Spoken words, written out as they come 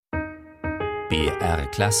BR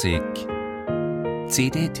Klassik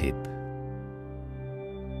CD-Tipp.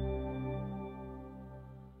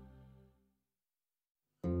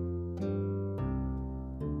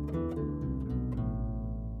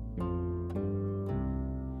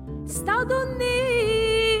 Stato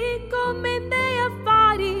lì come dei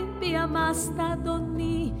affari, via ma stato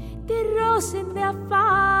lì di rose ne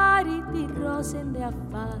affari, di rose ne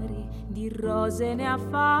affari, di rose ne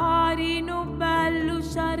affari, no bello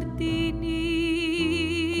giardini.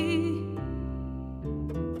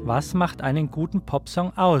 Was macht einen guten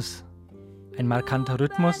Popsong aus? Ein markanter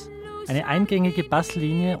Rhythmus, eine eingängige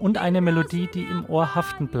Basslinie und eine Melodie, die im Ohr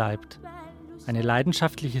haften bleibt. Eine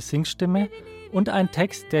leidenschaftliche Singstimme und ein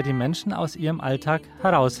Text, der die Menschen aus ihrem Alltag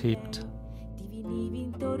heraushebt.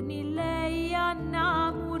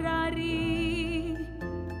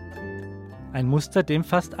 Ein Muster, dem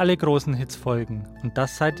fast alle großen Hits folgen, und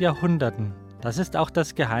das seit Jahrhunderten. Das ist auch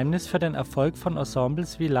das Geheimnis für den Erfolg von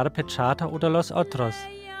Ensembles wie l'Arpeggiata oder Los Otros.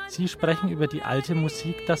 Sie sprechen über die alte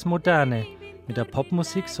Musik das moderne, mit der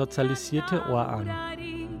Popmusik sozialisierte Ohr an.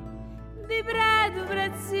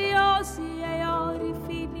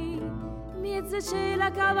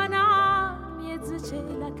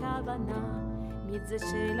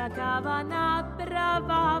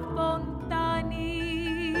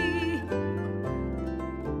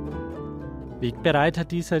 Wegbereiter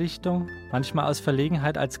dieser Richtung, manchmal aus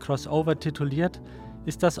Verlegenheit als Crossover tituliert,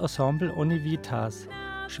 ist das Ensemble Oni Wytars,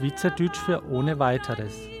 Schweizerdeutsch für Ohne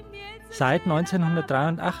Weiteres. Seit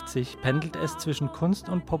 1983 pendelt es zwischen Kunst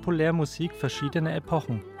und Populärmusik verschiedener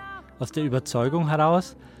Epochen, aus der Überzeugung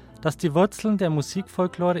heraus, dass die Wurzeln der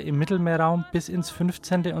Musikfolklore im Mittelmeerraum bis ins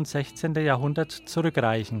 15. und 16. Jahrhundert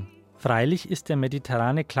zurückreichen. Freilich ist der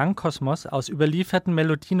mediterrane Klangkosmos aus überlieferten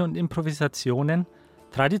Melodien und Improvisationen,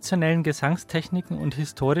 traditionellen Gesangstechniken und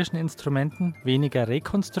historischen Instrumenten weniger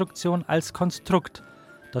Rekonstruktion als Konstrukt,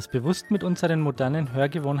 das bewusst mit unseren modernen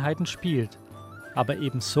Hörgewohnheiten spielt, aber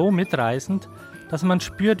eben so mitreißend, dass man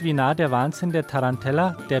spürt, wie nah der Wahnsinn der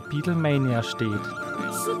Tarantella der Beatlemania steht.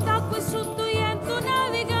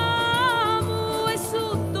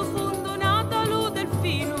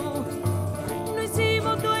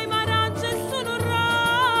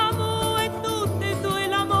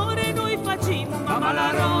 Mamma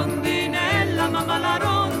la rondinella, mamma la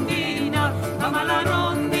rondina, mamma la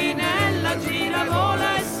rondinella, gira,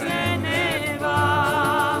 vola e se ne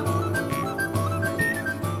va.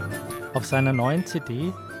 Auf seiner neuen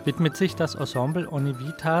CD widmet sich das Ensemble Oni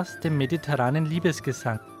Wytars dem mediterranen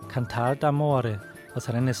Liebesgesang, Cantar d'amore, aus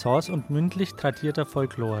Renaissance und mündlich tradierter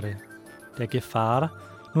Folklore. Der Gefahr,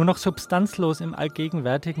 nur noch substanzlos im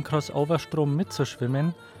allgegenwärtigen Crossover-Strom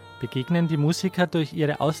mitzuschwimmen, begegnen die Musiker durch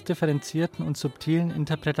ihre ausdifferenzierten und subtilen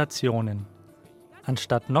Interpretationen.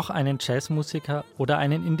 Anstatt noch einen Jazzmusiker oder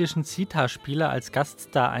einen indischen Sitar-Spieler als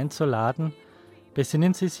Gaststar einzuladen,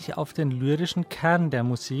 besinnen sie sich auf den lyrischen Kern der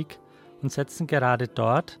Musik und setzen gerade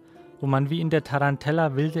dort, wo man wie in der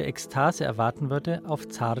Tarantella wilde Ekstase erwarten würde, auf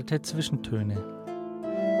zarte Zwischentöne.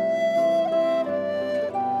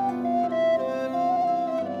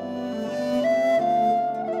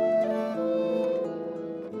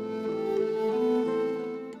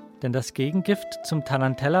 Denn das Gegengift zum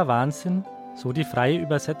Tarantella-Wahnsinn, so die freie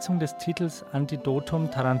Übersetzung des Titels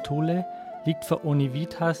Antidotum Tarantulae, liegt für Oni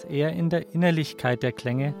Wytars eher in der Innerlichkeit der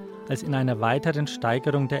Klänge als in einer weiteren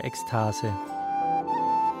Steigerung der Ekstase.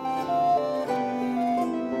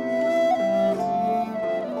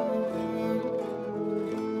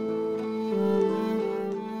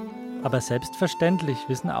 Aber selbstverständlich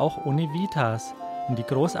wissen auch Oni Wytars und die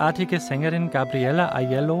großartige Sängerin Gabriella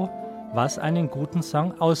Aiello, was einen guten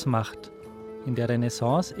Song ausmacht, in der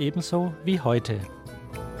Renaissance ebenso wie heute.